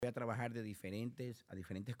a trabajar a diferentes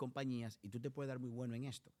compañías y tú te puedes dar muy bueno en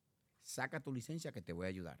esto. Saca tu licencia que te voy a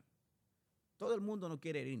ayudar. Todo el mundo no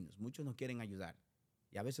quiere irnos, muchos nos quieren ayudar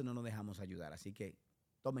y a veces no nos dejamos ayudar. Así que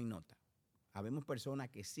tomen nota. Habemos personas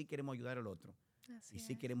que sí queremos ayudar al otro y Así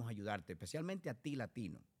sí es. queremos ayudarte, especialmente a ti,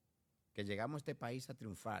 latino, que llegamos a este país a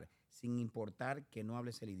triunfar sin importar que no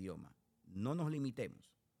hables el idioma. No nos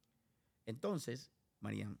limitemos. Entonces,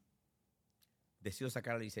 María, decido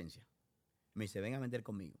sacar la licencia. Me dice, ven a vender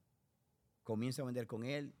conmigo. Comienzo a vender con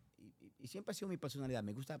él y siempre ha sido mi personalidad.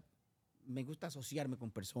 Me gusta asociarme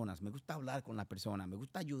con personas, me gusta hablar con las personas, me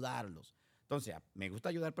gusta ayudarlos. Entonces, me gusta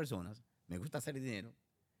ayudar personas, me gusta hacer dinero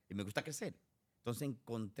y me gusta crecer. Entonces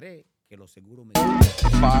encontré que lo seguro me...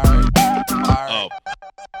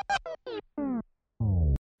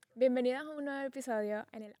 Bienvenidos a un nuevo episodio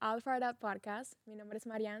en el All Fired Up Podcast. Mi nombre es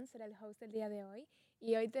Marianne, seré el host del día de hoy.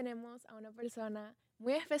 Y hoy tenemos a una persona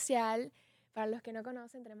muy especial. Para los que no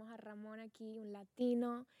conocen, tenemos a Ramón aquí, un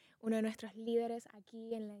latino, uno de nuestros líderes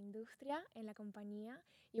aquí en la industria, en la compañía.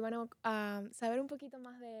 Y bueno, saber un poquito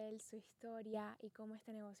más de él, su historia y cómo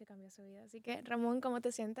este negocio cambió su vida. Así que, Ramón, ¿cómo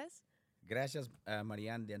te sientes? Gracias,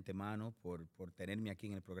 Marianne, de antemano por tenerme aquí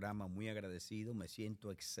en el programa. Muy agradecido, me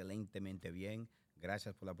siento excelentemente bien.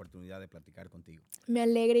 Gracias por la oportunidad de platicar contigo. Me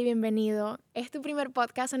alegra y bienvenido. Es tu primer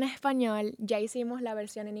podcast en español. Ya hicimos la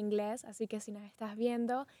versión en inglés, así que si nos estás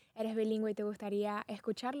viendo, eres bilingüe y te gustaría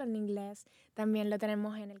escucharlo en inglés, también lo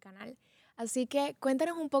tenemos en el canal. Así que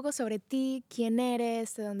cuéntanos un poco sobre ti, quién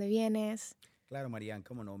eres, de dónde vienes. Claro, Marianne,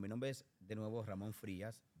 cómo no. Mi nombre es de nuevo Ramón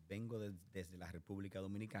Frías. Vengo desde la República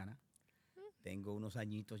Dominicana. Tengo unos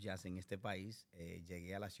añitos ya en este país.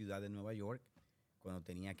 Llegué a la ciudad de Nueva York cuando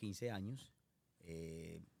tenía 15 años.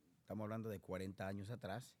 Estamos hablando de 40 años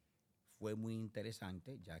atrás. Fue muy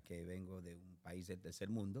interesante, ya que vengo de un país del tercer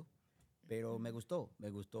mundo, pero me gustó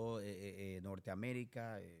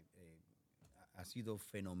Norteamérica. Ha sido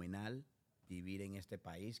fenomenal vivir en este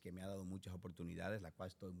país que me ha dado muchas oportunidades, la cual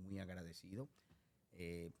estoy muy agradecido.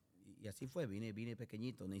 Eh, y así fue, vine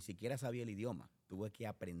pequeñito, ni siquiera sabía el idioma, tuve que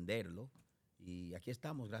aprenderlo y aquí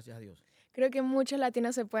estamos, gracias a Dios. Creo que muchos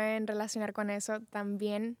latinos se pueden relacionar con eso.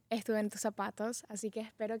 También estuve en tus zapatos, así que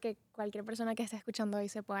espero que cualquier persona que esté escuchando hoy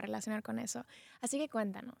se pueda relacionar con eso. Así que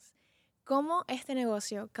cuéntanos, ¿cómo este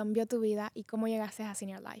negocio cambió tu vida y cómo llegaste a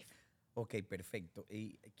Senior Life? Ok, perfecto.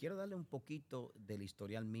 Y quiero darle un poquito del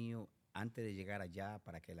historial mío antes de llegar allá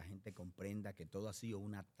para que la gente comprenda que todo ha sido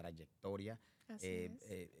una trayectoria. Así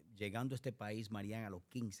es. Llegando a este país, Mariana, a los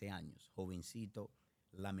 15 años, jovencito,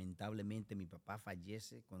 lamentablemente mi papá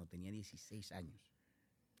fallece cuando tenía 16 años.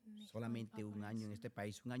 Mi Solamente culpa por un año en eso. este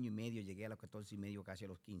país, un año y medio, llegué a los 14 y medio, casi a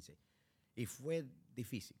los 15. Y fue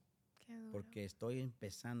difícil, Qué duro. porque estoy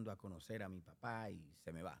empezando a conocer a mi papá y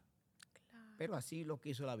se me va. Pero Claro. así lo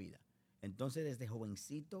quiso la vida. Entonces, desde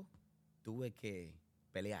jovencito, tuve que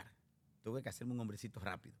pelear. Tuve que hacerme un hombrecito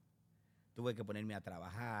rápido. Tuve que ponerme a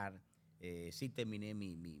trabajar. Sí terminé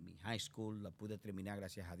mi high school, la pude terminar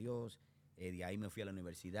gracias a Dios. De ahí me fui a la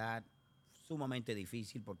universidad. Sumamente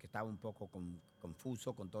difícil porque estaba un poco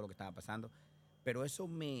confuso con todo lo que estaba pasando. Pero eso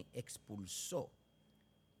me expulsó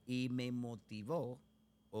y me motivó,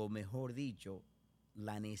 o mejor dicho,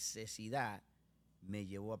 la necesidad me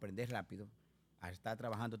llevó a aprender rápido, a estar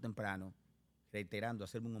trabajando temprano, reiterando, a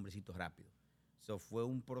hacerme un hombrecito rápido. Eso fue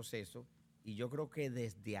un proceso y yo creo que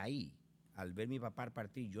desde ahí, al ver mi papá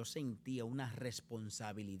partir, yo sentía una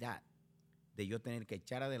responsabilidad de yo tener que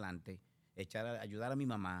echar adelante, ayudar a mi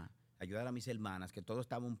mamá, ayudar a mis hermanas, que todo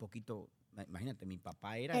estaba un poquito, imagínate, mi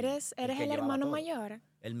papá era el ¿Eres que el llevaba hermano todo, mayor?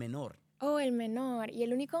 el menor Oh, el menor. ¿Y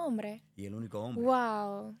el único hombre? y el único hombre.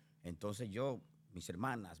 Wow. Entonces yo, mis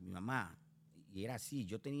hermanas, mi mamá, y era así,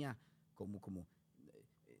 yo tenía como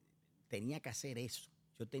tenía que hacer eso.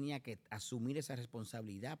 Yo tenía que asumir esa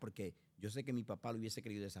responsabilidad porque yo sé que mi papá lo hubiese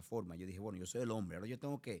querido de esa forma. Yo dije, bueno, yo soy el hombre, ahora yo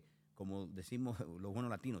tengo que, como decimos los buenos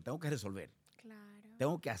latinos, tengo que resolver. Claro.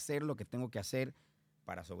 Tengo que hacer lo que tengo que hacer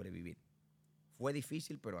para sobrevivir. Fue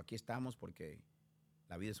difícil, pero aquí estamos porque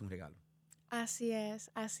la vida es un regalo. Así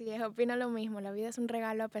es, así es. Opino lo mismo. La vida es un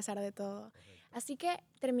regalo a pesar de todo. Correcto. Así que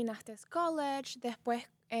terminaste college, después,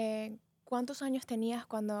 ¿cuántos años tenías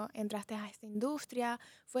cuando entraste a esta industria?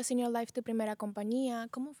 ¿Fue Senior Life tu primera compañía?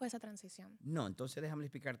 ¿Cómo fue esa transición? No, entonces déjame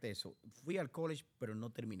explicarte eso. Fui al college, pero no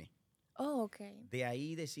terminé. Oh, ok. De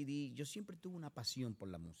ahí decidí, yo siempre tuve una pasión por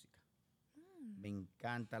la música. Mm, Me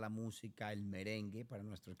encanta la música, el merengue para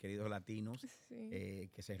nuestros queridos latinos sí.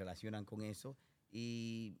 que se relacionan con eso.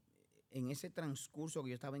 Y en ese transcurso que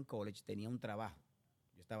yo estaba en college tenía un trabajo.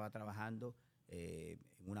 Yo estaba trabajando en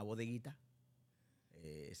una bodeguita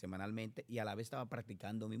semanalmente y a la vez estaba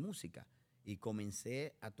practicando mi música. Y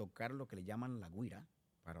comencé a tocar lo que le llaman la guira,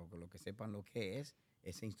 para que lo que sepan lo que es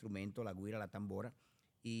ese instrumento, la güira, la tambora,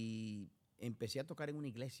 y empecé a tocar en una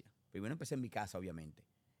iglesia. Primero empecé en mi casa, obviamente.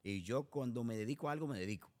 Y yo cuando me dedico a algo, me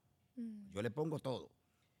dedico. Yo le pongo todo.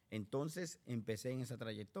 Entonces empecé en esa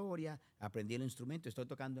trayectoria, aprendí el instrumento, estoy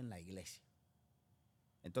tocando en la iglesia.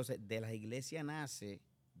 Entonces, de la iglesia nace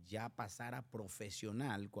ya pasar a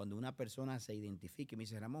profesional cuando una persona se identifica y me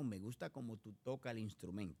dice, Ramón, me gusta cómo tú tocas el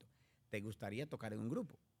instrumento. ¿Te gustaría tocar en un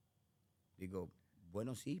grupo? Digo,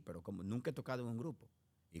 bueno, sí, pero como nunca he tocado en un grupo.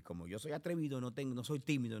 Y como yo soy atrevido, no soy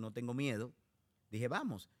tímido, no tengo miedo, dije,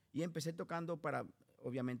 vamos. Y empecé tocando para,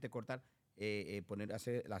 obviamente, cortar,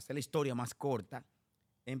 hacer la historia más corta.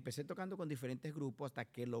 Empecé tocando con diferentes grupos hasta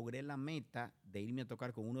que logré la meta de irme a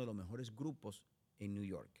tocar con uno de los mejores grupos en New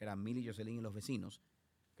York, que era Milly Jocelyn y los Vecinos,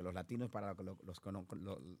 que los latinos, para los que la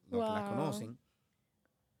Wow. conocen.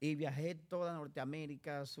 Y viajé toda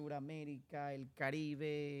Norteamérica, Suramérica, el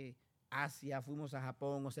Caribe, Asia, fuimos a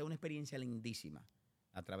Japón. O sea, una experiencia lindísima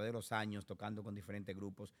a través de los años tocando con diferentes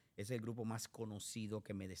grupos. Es el grupo más conocido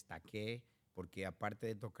que me destaqué porque aparte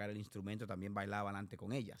de tocar el instrumento también bailaba adelante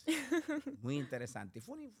con ellas. Muy interesante. Y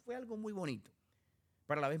fue algo muy bonito.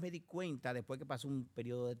 Pero a la vez me di cuenta, después que pasó un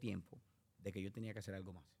periodo de tiempo, de que yo tenía que hacer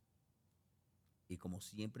algo más. Y como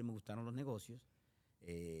siempre me gustaron los negocios,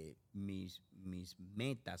 mis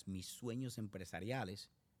metas, mis sueños empresariales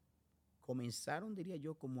comenzaron, diría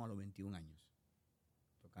yo, como a los 21 años.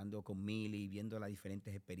 Tocando con Milly, viendo las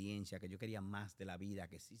diferentes experiencias, que yo quería más de la vida,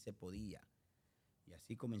 que sí se podía. Y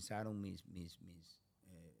así comenzaron mis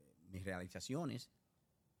realizaciones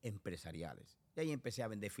empresariales. Y ahí empecé a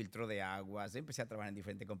vender filtros de aguas, empecé a trabajar en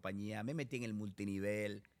diferentes compañías, me metí en el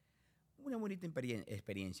multinivel. Una bonita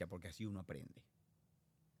experiencia porque así uno aprende.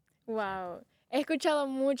 Exacto. Wow. He escuchado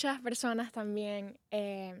muchas personas también.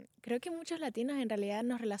 Creo que muchos latinos en realidad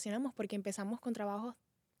nos relacionamos porque empezamos con trabajos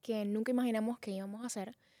que nunca imaginamos que íbamos a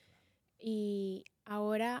hacer. Y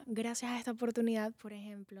ahora, gracias a esta oportunidad, por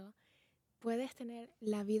ejemplo, puedes tener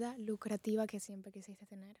la vida lucrativa que siempre quisiste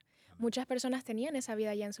tener. Amén. Muchas personas tenían esa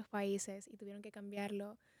vida ya en sus países y tuvieron que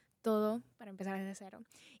cambiarlo todo para empezar desde cero.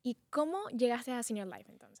 ¿Y cómo llegaste a Senior Life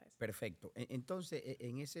entonces? Perfecto. Entonces,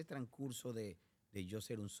 en ese transcurso de yo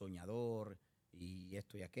ser un soñador y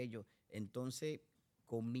esto y aquello, entonces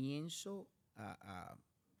comienzo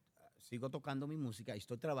sigo tocando mi música y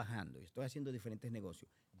estoy trabajando y estoy haciendo diferentes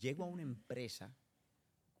negocios. Llego a una empresa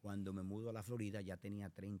cuando me mudo a la Florida, ya tenía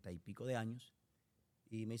 30 y pico de años,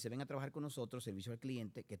 y me dice, ven a trabajar con nosotros, servicio al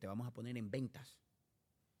cliente, que te vamos a poner en ventas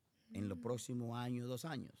en los próximos años, 2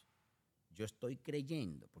 años. Yo estoy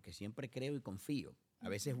creyendo, porque siempre creo y confío, a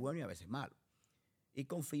veces bueno y a veces malo, y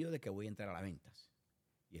confío de que voy a entrar a las ventas.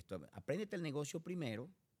 Y esto, apréndete el negocio primero,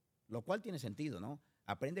 lo cual tiene sentido, ¿no?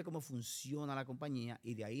 Aprende cómo funciona la compañía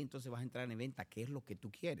y de ahí entonces vas a entrar en venta, qué es lo que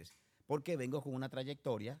tú quieres. Porque vengo con una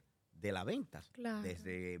trayectoria de las ventas, Claro.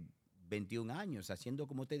 desde 21 años, haciendo,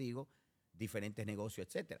 como te digo, diferentes negocios,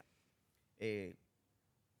 etcétera.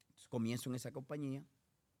 Comienzo en esa compañía,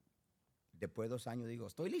 después de 2 años digo,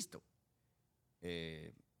 estoy listo.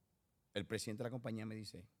 El presidente de la compañía me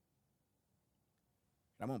dice,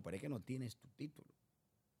 Ramón, pero es que no tienes tu título.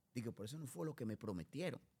 Digo, por eso no fue lo que me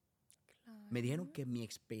prometieron. Claro. Me dijeron que mi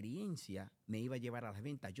experiencia me iba a llevar a las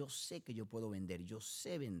ventas. Yo sé que yo puedo vender, yo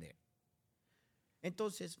sé vender.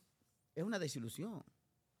 Entonces, es una desilusión.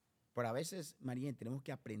 Pero a veces, María, tenemos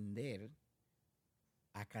que aprender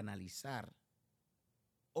a canalizar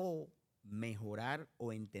o mejorar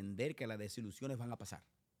o entender que las desilusiones van a pasar.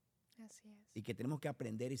 Así es. Y que tenemos que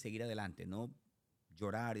aprender y seguir adelante, no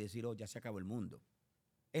llorar y decir, oh, ya se acabó el mundo.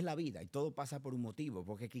 Es la vida y todo pasa por un motivo,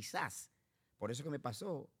 porque quizás, por eso que me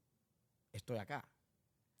pasó, estoy acá.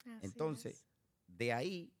 Así Entonces, es. de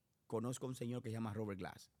ahí conozco a un señor que se llama Robert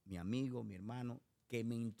Glass, mi amigo, mi hermano, que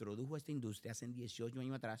me introdujo a esta industria hace 18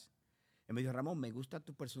 años atrás. Él me dijo, Ramón, me gusta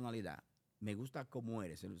tu personalidad, me gusta cómo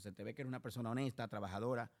eres, se te ve que eres una persona honesta,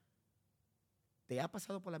 trabajadora. ¿Te ha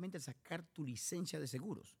pasado por la mente sacar tu licencia de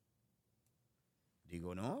seguros?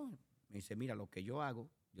 Digo, no. Me dice, mira, lo que yo hago,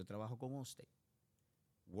 yo trabajo con usted,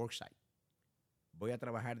 Worksite. Voy a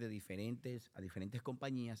trabajar a diferentes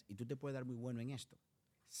compañías y tú te puedes dar muy bueno en esto.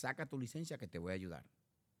 Saca tu licencia que te voy a ayudar.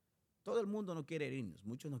 Todo el mundo no quiere irnos,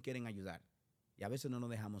 muchos nos quieren ayudar y a veces no nos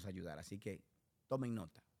dejamos ayudar. Así que tomen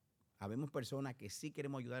nota. Habemos personas que sí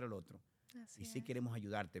queremos ayudar al otro Así y sí es. queremos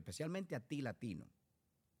ayudarte, especialmente a ti, latino,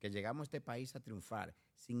 que llegamos a este país a triunfar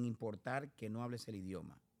sin importar que no hables el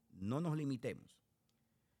idioma. No nos limitemos.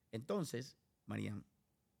 Entonces, María,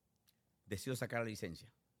 decido sacar la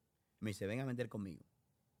licencia. Me dice, ven a vender conmigo.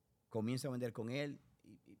 Comienzo a vender con él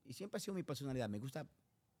y siempre ha sido mi personalidad. Me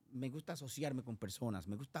gusta asociarme con personas,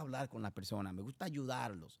 me gusta hablar con las personas, me gusta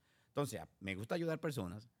ayudarlos. Entonces, me gusta ayudar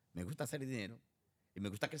personas, me gusta hacer dinero y me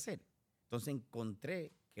gusta crecer. Entonces,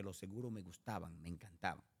 encontré que los seguros me gustaban, me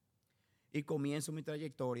encantaban. Y comienzo mi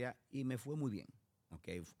trayectoria y me fue muy bien.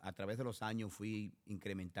 ¿Okay? A través de los años fui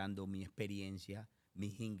incrementando mi experiencia,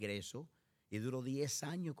 mis ingresos, y duró 10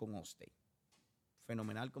 años con Allstate.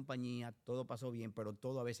 Fenomenal compañía, todo pasó bien, pero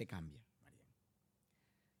todo a veces cambia, Mariana.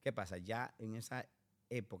 ¿Qué pasa? Ya en esa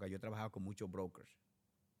época yo trabajaba con muchos brokers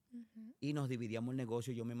y nos dividíamos el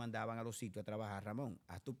negocio. Yo me mandaban a los sitios a trabajar. Ramón,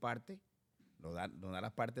 haz tu parte, nos da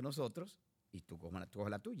las partes nosotros y tú coges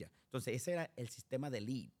la tuya. Entonces, ese era el sistema de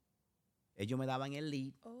lead. Ellos me daban el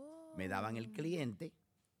lead, me daban el cliente,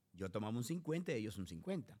 yo tomaba un 50 y ellos un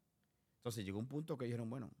 50. Entonces llegó un punto que dijeron,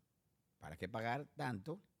 bueno, ¿para qué pagar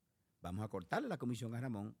tanto? Vamos a cortarle la comisión a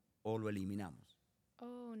Ramón o lo eliminamos.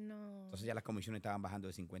 Oh, no. Entonces ya las comisiones estaban bajando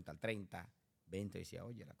de 50 al 30, 20. Y decía,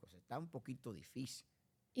 oye, la cosa está un poquito difícil.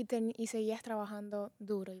 Y seguías trabajando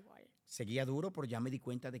duro igual. Seguía duro, pero ya me di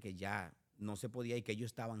cuenta de que ya no se podía y que ellos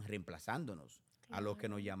estaban reemplazándonos a los que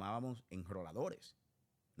nos llamábamos enroladores.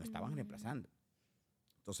 Nos estaban reemplazando.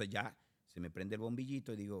 Entonces ya se me prende el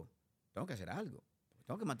bombillito y digo, tengo que hacer algo.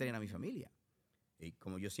 Tengo que mantener a mi familia. Y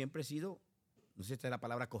como yo siempre he sido, no sé si esta es la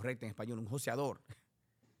palabra correcta en español, un joseador.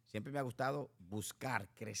 Siempre me ha gustado buscar,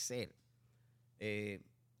 crecer.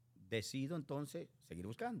 Decido entonces seguir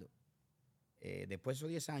buscando. Después de esos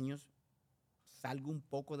 10 años, salgo un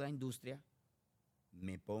poco de la industria,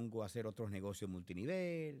 me pongo a hacer otros negocios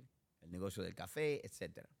multinivel, el negocio del café,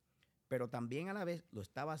 etcétera. Pero también a la vez lo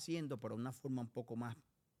estaba haciendo, pero de una forma un poco más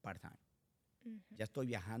part-time. Ya estoy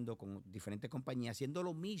viajando con diferentes compañías, haciendo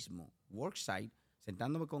lo mismo, worksite,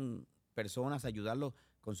 sentándome con personas, ayudarlos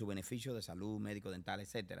con su beneficio de salud, médico, dental,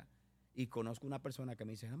 etcétera. Y conozco una persona que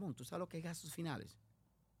me dice, Ramón, ¿tú sabes lo que es gastos finales?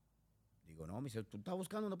 Digo, no, me dice, ¿tú estás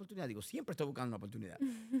buscando una oportunidad? Digo, siempre estoy buscando una oportunidad.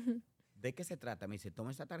 ¿De qué se trata? Me dice,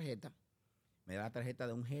 toma esta tarjeta, me da la tarjeta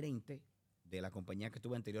de un gerente de la compañía que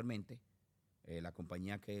estuve anteriormente, la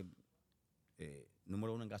compañía que,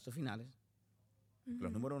 número 1 en gastos finales,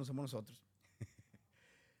 los número 1 somos nosotros.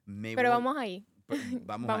 Pero vamos ahí.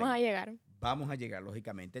 Vamos a llegar. Vamos a llegar,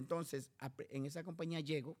 lógicamente. Entonces, en esa compañía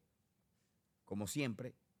llego, como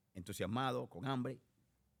siempre, entusiasmado, con hambre.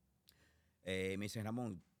 Me dicen,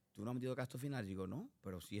 Ramón, ¿tú no has metido gastos finales? Digo, no,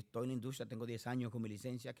 pero si estoy en la industria, tengo 10 años con mi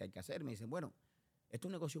licencia, ¿qué hay que hacer? Me dicen, bueno, esto es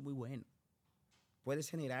un negocio muy bueno. Puedes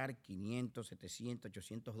generar 500, 700,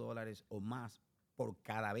 800 dólares o más por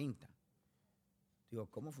cada venta. Digo,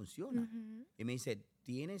 ¿cómo funciona? Y me dice,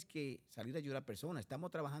 tienes que salir a ayudar a personas. Estamos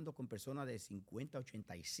trabajando con personas de 50 a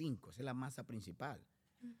 85. Esa es la masa principal.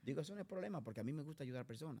 Digo, eso no es problema porque a mí me gusta ayudar a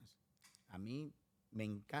personas. A mí me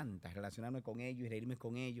encanta relacionarme con ellos y reírme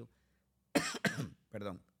con ellos.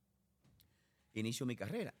 Perdón. Inicio mi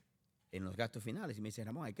carrera en los gastos finales y me dice,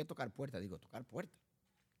 Ramón, hay que tocar puertas. Digo, tocar puertas.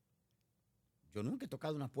 Yo nunca he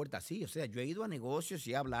tocado una puerta así. O sea, yo he ido a negocios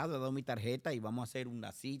y he hablado, he dado mi tarjeta y vamos a hacer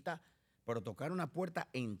una cita, pero tocar una puerta,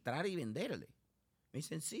 entrar y venderle. Me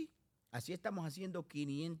dicen, sí, así estamos haciendo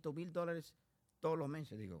 $500,000 todos los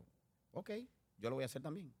meses. Digo, ok, yo lo voy a hacer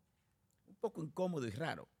también. Un poco incómodo y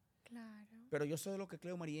raro. Claro. Pero yo soy de lo que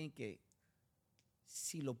creo, María, en que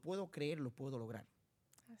si lo puedo creer, lo puedo lograr.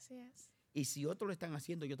 Así es. Y si otros lo están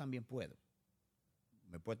haciendo, yo también puedo.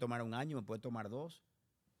 Me puede tomar un año, me puede tomar 2,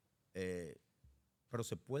 pero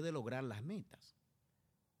se puede lograr las metas.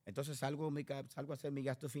 Entonces salgo a hacer mis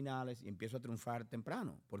gastos finales y empiezo a triunfar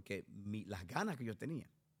temprano, porque las ganas que yo tenía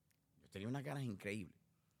unas ganas increíbles.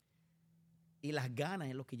 Y las ganas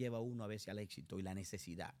es lo que lleva a uno a veces al éxito y la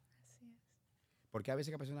necesidad. Así es. Porque a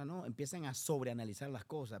veces las personas no empiezan a sobreanalizar las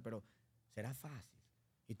cosas, pero será fácil.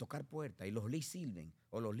 Y tocar puertas, y los leads sirven,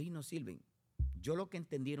 o los leads no sirven. Yo lo que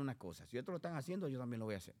entendí era una cosa, si otros lo están haciendo, yo también lo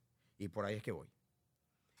voy a hacer. Y por ahí es que voy.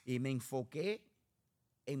 Y me enfoqué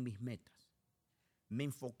en mis metas. Me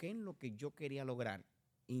enfoqué en lo que yo quería lograr,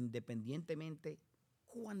 independientemente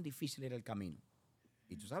cuán difícil era el camino.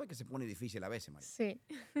 Y tú sabes que se pone difícil a veces, María. Sí.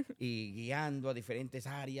 Y guiando a diferentes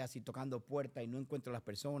áreas y tocando puertas y no encuentro a las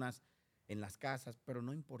personas en las casas, pero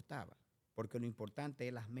no importaba, porque lo importante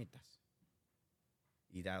es las metas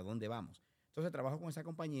y de a dónde vamos. Entonces trabajo con esa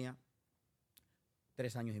compañía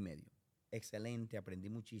 3 años y medio. Excelente, aprendí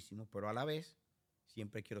muchísimo, pero a la vez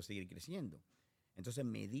siempre quiero seguir creciendo. Entonces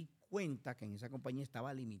me di cuenta que en esa compañía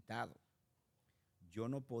estaba limitado. Yo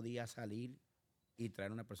no podía salir y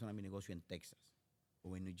traer una persona a mi negocio en Texas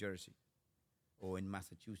o en New Jersey o en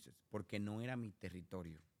Massachusetts, porque no era mi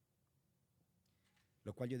territorio.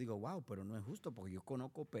 Lo cual yo digo, wow, pero no es justo, porque yo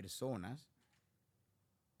conozco personas,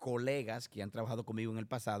 colegas que han trabajado conmigo en el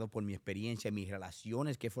pasado por mi experiencia, mis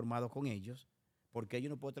relaciones que he formado con ellos, porque ellos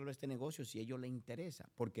no pueden traer este negocio si a ellos les interesa,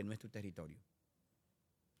 porque no es tu territorio.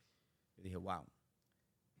 Yo dije, wow,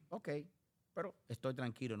 ok, pero estoy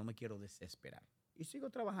tranquilo, no me quiero desesperar. Y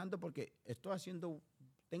sigo trabajando porque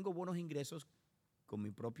tengo buenos ingresos con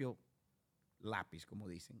mi propio lápiz, como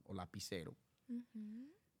dicen, o lapicero.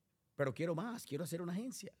 Ujú. Pero quiero más, quiero hacer una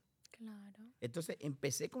agencia. Claro, Entonces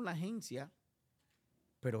empecé con la agencia,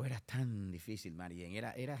 pero era tan difícil, Marien.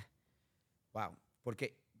 Wow,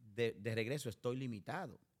 porque de regreso estoy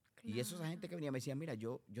limitado. Y esa gente claro, que venía me decía, mira,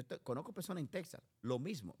 conozco personas en Texas, lo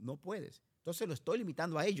mismo, no puedes. Entonces lo estoy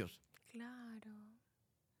limitando a ellos. claro.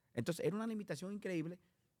 Entonces era una limitación increíble,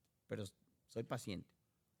 pero soy paciente.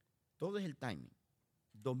 Todo es el timing.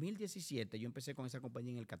 2017, yo empecé con esa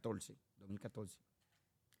compañía en el 2014.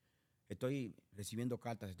 Estoy recibiendo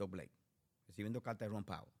cartas de Top Blake, recibiendo cartas de Ron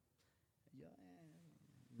Powell. Yo,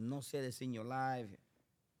 no sé de Senior Life,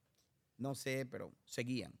 no sé, pero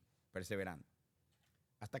seguían perseverando.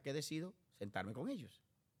 Hasta que decido sentarme con ellos.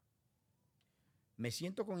 Me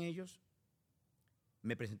siento con ellos,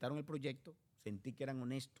 me presentaron el proyecto, sentí que eran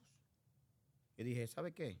honestos. Y dije,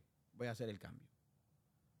 ¿sabe qué? Voy a hacer el cambio,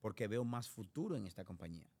 porque veo más futuro en esta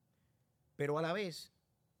compañía. Pero a la vez,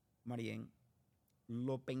 Marien,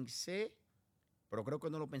 lo pensé, pero creo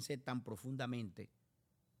que no lo pensé tan profundamente.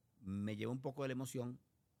 Me llevó un poco de la emoción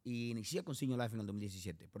y inicié con Senior Life en el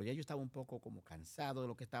 2017. Pero ya yo estaba un poco como cansado de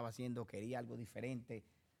lo que estaba haciendo, quería algo diferente.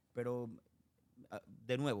 Pero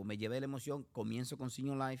de nuevo, me llevé la emoción, comienzo con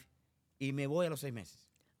Senior Life y me voy a los 6 meses.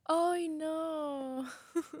 ¡Ay, no!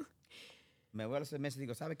 Me voy a los 6 meses y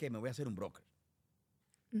digo, ¿sabe qué? Me voy a hacer un broker.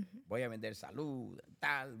 Ujú. Voy a vender salud,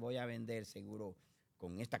 tal, voy a vender seguro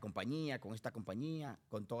con esta compañía,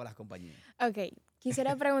 con todas las compañías. Ok,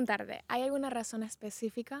 quisiera preguntarte, ¿hay alguna razón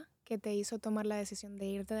específica que te hizo tomar la decisión de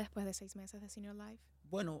irte después de 6 meses de Senior Life?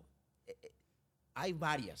 Bueno, hay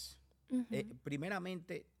varias. Ujú.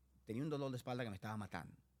 Primeramente, tenía un dolor de espalda que me estaba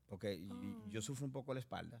matando, porque yo Oh. sufro un poco la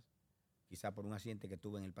espalda, quizá por un accidente que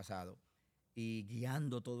tuve en el pasado, y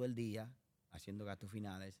guiando todo el día, haciendo gastos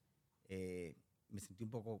finales, me sentí un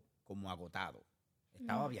poco como agotado.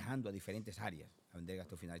 Estaba Ujú. viajando a diferentes áreas a vender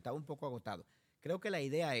gastos finales, estaba un poco agotado. Creo que la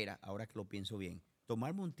idea era, ahora que lo pienso bien,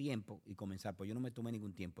 tomarme un tiempo y comenzar, pues yo no me tomé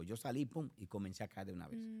ningún tiempo, yo salí, pum, y comencé acá de una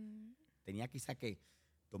vez. Mm. Tenía quizá que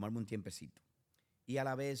tomarme un tiempecito. Y a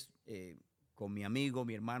la vez, con mi amigo,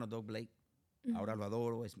 mi hermano Doug Blake, ahora Ujú. lo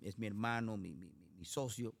adoro, es mi hermano, mi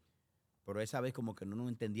socio, pero esa vez como que no nos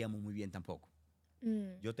entendíamos muy bien tampoco.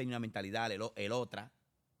 Mm. Yo tenía una mentalidad, el otra,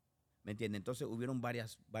 ¿me entiendes? Entonces hubieron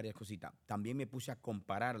varias cositas. También me puse a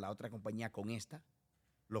comparar la otra compañía con esta,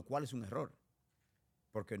 lo cual es un error,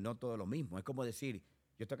 porque no todo es lo mismo. Es como decir,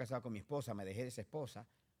 yo estoy casado con mi esposa, me dejé de esa esposa,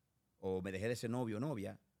 o me dejé de ese novio o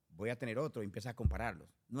novia, voy a tener otro y empiezas a compararlos.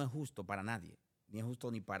 No es justo para nadie, ni es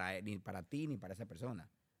justo ni para ti, ni para esa persona.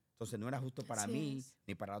 Entonces no era justo para Así mí, es.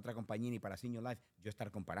 ni para la otra compañía, ni para Senior Life, yo estar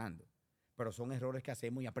comparando. Pero son errores que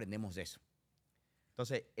hacemos y aprendemos de eso.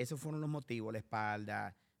 Entonces, esos fueron los motivos, la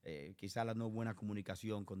espalda, quizás la no buena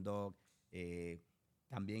comunicación con Doc, eh,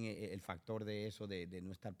 también el factor de eso, de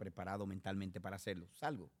no estar preparado mentalmente para hacerlo.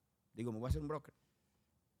 Salgo, digo, me voy a hacer un broker.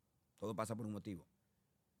 Todo pasa por un motivo.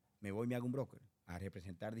 Me voy y me hago un broker a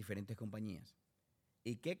representar diferentes compañías.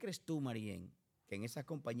 ¿Y qué crees tú, Marien, que en esa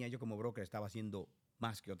compañía yo como broker estaba haciendo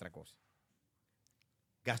más que otra cosa?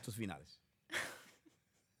 Gastos finales.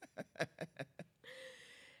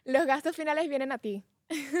 Los gastos finales vienen a ti.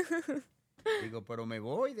 Digo, pero me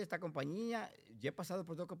voy de esta compañía, ya he pasado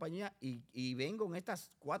por 2 compañías y vengo en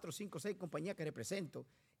estas 4, 5, 6 compañías que represento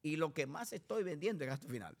y lo que más estoy vendiendo es gastos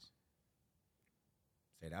finales.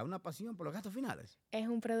 ¿Será una pasión por los gastos finales? Es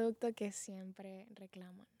un producto que siempre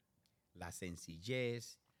reclaman. La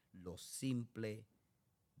sencillez, lo simple.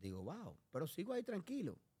 Digo, wow, pero sigo ahí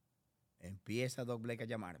tranquilo. Empieza Doc Blake a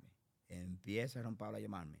llamarme. Empieza Ron Pablo a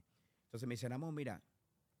llamarme. Entonces me dice, Ramón, mira,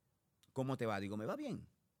 ¿cómo te va? Digo, me va bien.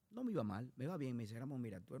 No me iba mal, me va bien. Me dice, Ramón,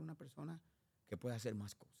 mira, tú eres una persona que puede hacer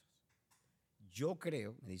más cosas. Yo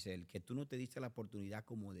creo, me dice él, que tú no te diste la oportunidad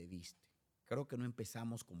como debiste. Creo que no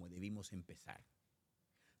empezamos como debimos empezar.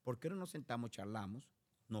 ¿Por qué no nos sentamos, charlamos,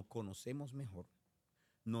 nos conocemos mejor,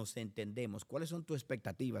 nos entendemos cuáles son tus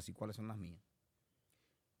expectativas y cuáles son las mías?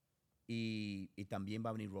 Y también va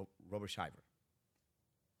a venir Robert Shiver,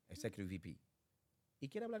 Executive VP. Y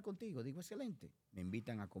quiere hablar contigo. Digo, excelente. Me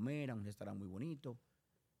invitan a comer a un restaurante muy bonito.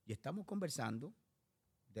 Y estamos conversando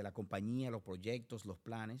de la compañía, los proyectos, los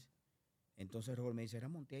planes. Entonces Robert me dice,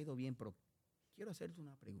 Ramón, te ha ido bien, pero quiero hacerte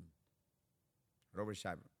una pregunta. Robert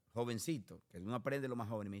Shiver, jovencito, que uno aprende lo más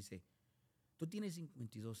joven, y me dice, tú tienes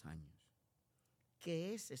 52 años.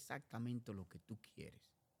 ¿Qué es exactamente lo que tú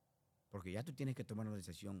quieres? Porque ya tú tienes que tomar una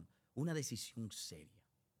decisión seria,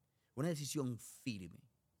 una decisión firme.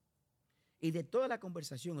 Y de toda la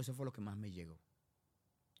conversación, eso fue lo que más me llegó.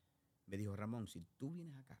 Me dijo, Ramón, si tú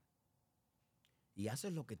vienes acá y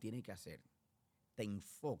haces lo que tienes que hacer, te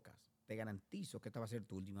enfocas, te garantizo que esta va a ser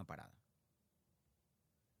tu última parada.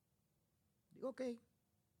 Digo, ok,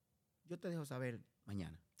 yo te dejo saber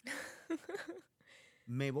mañana.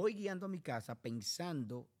 Me voy guiando a mi casa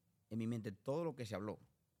pensando en mi mente todo lo que se habló.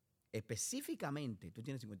 Específicamente, tú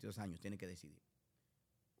tienes 52 años, tienes que decidir.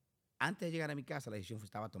 Antes de llegar a mi casa, la decisión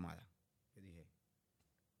estaba tomada. Yo dije,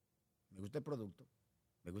 me gusta el producto,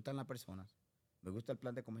 me gustan las personas, me gusta el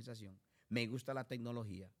plan de conversación, me gusta la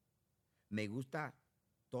tecnología, me gusta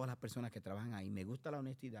todas las personas que trabajan ahí, me gusta la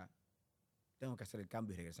honestidad. Tengo que hacer el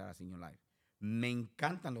cambio y regresar a Senior Life. Me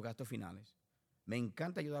encantan los gastos finales, me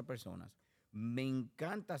encanta ayudar a personas, me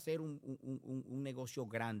encanta hacer un negocio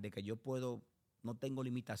grande que yo puedo, no tengo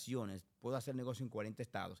limitaciones, puedo hacer negocio en 40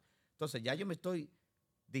 estados. Entonces ya yo me estoy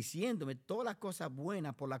diciéndome todas las cosas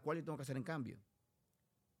buenas por las cuales tengo que hacer en cambio.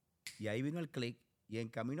 Y ahí vino el clic y en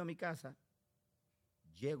camino a mi casa,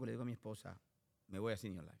 llego y le digo a mi esposa, me voy a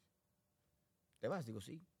Senior Life. ¿Te vas? Digo,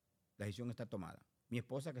 sí, la decisión está tomada. Mi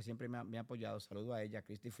esposa, que siempre me ha apoyado, saludo a ella, a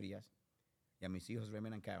Cristi Frías, y a mis hijos,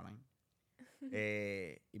 Raymond y Caroline.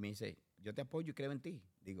 Y me dice, yo te apoyo y creo en ti.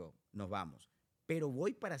 Digo, nos vamos. Pero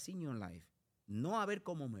voy para Senior Life, no a ver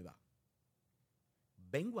cómo me va.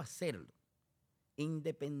 Vengo a hacerlo,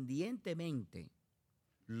 independientemente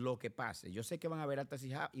lo que pase. Yo sé que van a haber altas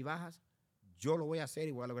y bajas, yo lo voy a hacer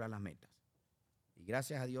y voy a lograr las metas. Y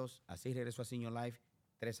gracias a Dios, así regreso a Senior Life,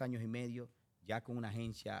 3 años y medio, ya con una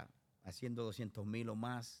agencia haciendo 200,000 o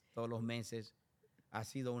más todos los meses. Ha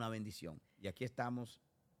sido una bendición. Y aquí estamos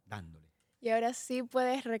dándole. Y ahora sí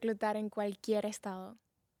puedes reclutar en cualquier estado.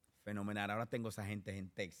 Fenomenal. Ahora tengo agentes en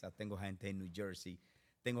Texas, tengo agentes en New Jersey,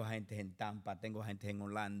 tengo agentes en Tampa, tengo agentes en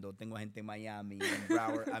Orlando, tengo agentes en Miami, en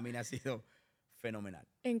Broward. A mí me ha sido fenomenal.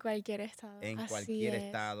 En cualquier estado. En Así cualquier es.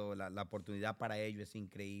 estado. La oportunidad para ellos es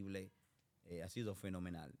increíble. Ha sido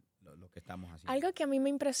fenomenal lo que estamos haciendo. Algo que a mí me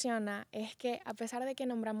impresiona es que a pesar de que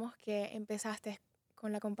nombramos que empezaste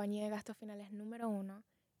con la compañía de gastos finales número 1,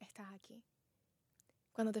 estás aquí.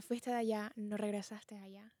 Cuando te fuiste de allá, no regresaste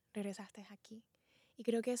allá, regresaste aquí. Y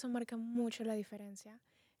creo que eso marca mucho la diferencia.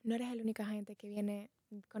 No eres el único agente que viene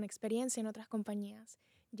con experiencia en otras compañías.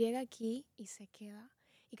 Llega aquí y se queda.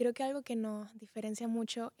 Y creo que algo que nos diferencia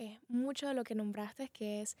mucho es mucho de lo que nombraste,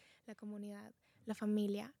 que es la comunidad, la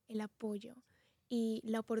familia, el apoyo y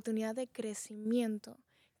la oportunidad de crecimiento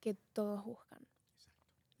que todos buscan. Exacto.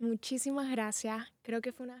 Muchísimas gracias. Creo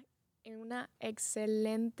que fue una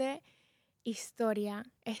excelente historia.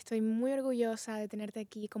 Estoy muy orgullosa de tenerte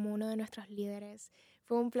aquí como uno de nuestros líderes.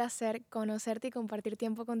 Fue un placer conocerte y compartir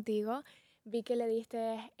tiempo contigo. Vi que le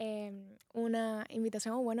diste una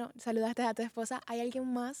invitación, o bueno, saludaste a tu esposa. ¿Hay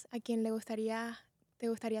alguien más a quien te gustaría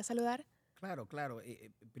saludar? Claro, claro.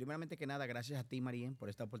 Primeramente que nada, gracias a ti, Marien, por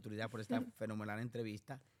esta oportunidad, por esta fenomenal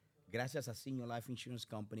entrevista. Gracias a Senior Life Insurance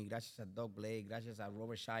Company, gracias a Doug Blake, gracias a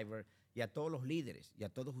Robert Shiver y a todos los líderes y a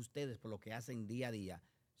todos ustedes por lo que hacen día a día.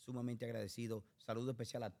 Sumamente agradecido. Saludo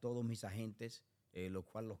especial a todos mis agentes, los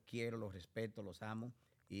cuales los quiero, los respeto, los amo.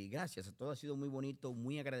 Y gracias, todo ha sido muy bonito,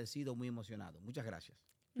 muy agradecido, muy emocionado. Muchas gracias.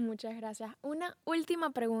 Muchas gracias. Una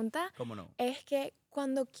última pregunta. ¿Cómo no? Es que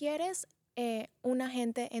cuando quieres un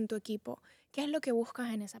agente en tu equipo, ¿qué es lo que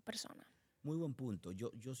buscas en esa persona? Muy buen punto.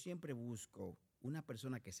 Yo siempre busco una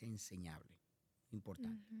persona que sea enseñable,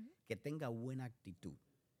 importante, que tenga buena actitud,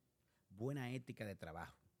 buena ética de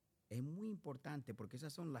trabajo. Es muy importante porque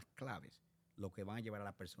esas son las claves, lo que van a llevar a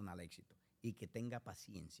la persona al éxito, y que tenga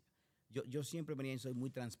paciencia. Yo siempre soy muy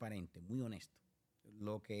transparente, muy honesto.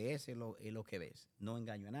 Lo que es lo que ves. No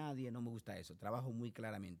engaño a nadie, no me gusta eso. Trabajo muy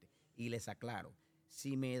claramente. Y les aclaro,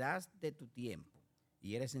 si me das de tu tiempo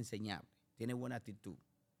y eres enseñable, tienes buena actitud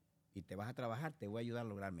y te vas a trabajar, te voy a ayudar a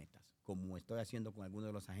lograr metas, como estoy haciendo con algunos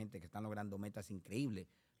de los agentes que están logrando metas increíbles,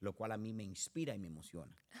 lo cual a mí me inspira y me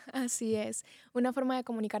emociona. Así es. ¿Una forma de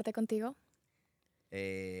comunicarte contigo?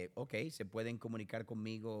 Ok, se pueden comunicar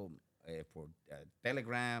conmigo por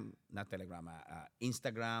Telegram,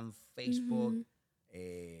 Instagram, Facebook,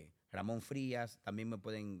 Ramón Frías. También me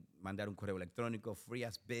pueden mandar un correo electrónico,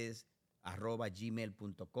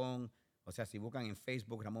 friasbiz@gmail.com. O sea, si buscan en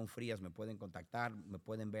Facebook Ramón Frías, me pueden contactar, me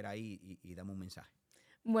pueden ver ahí y dame un mensaje.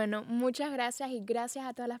 Bueno, muchas gracias y gracias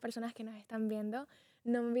a todas las personas que nos están viendo.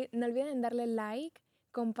 No olviden darle like,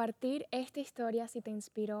 compartir esta historia si te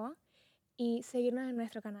inspiró y seguirnos en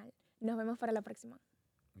nuestro canal. Nos vemos para la próxima.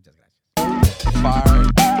 Muchas gracias. Fire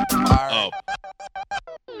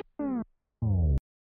up.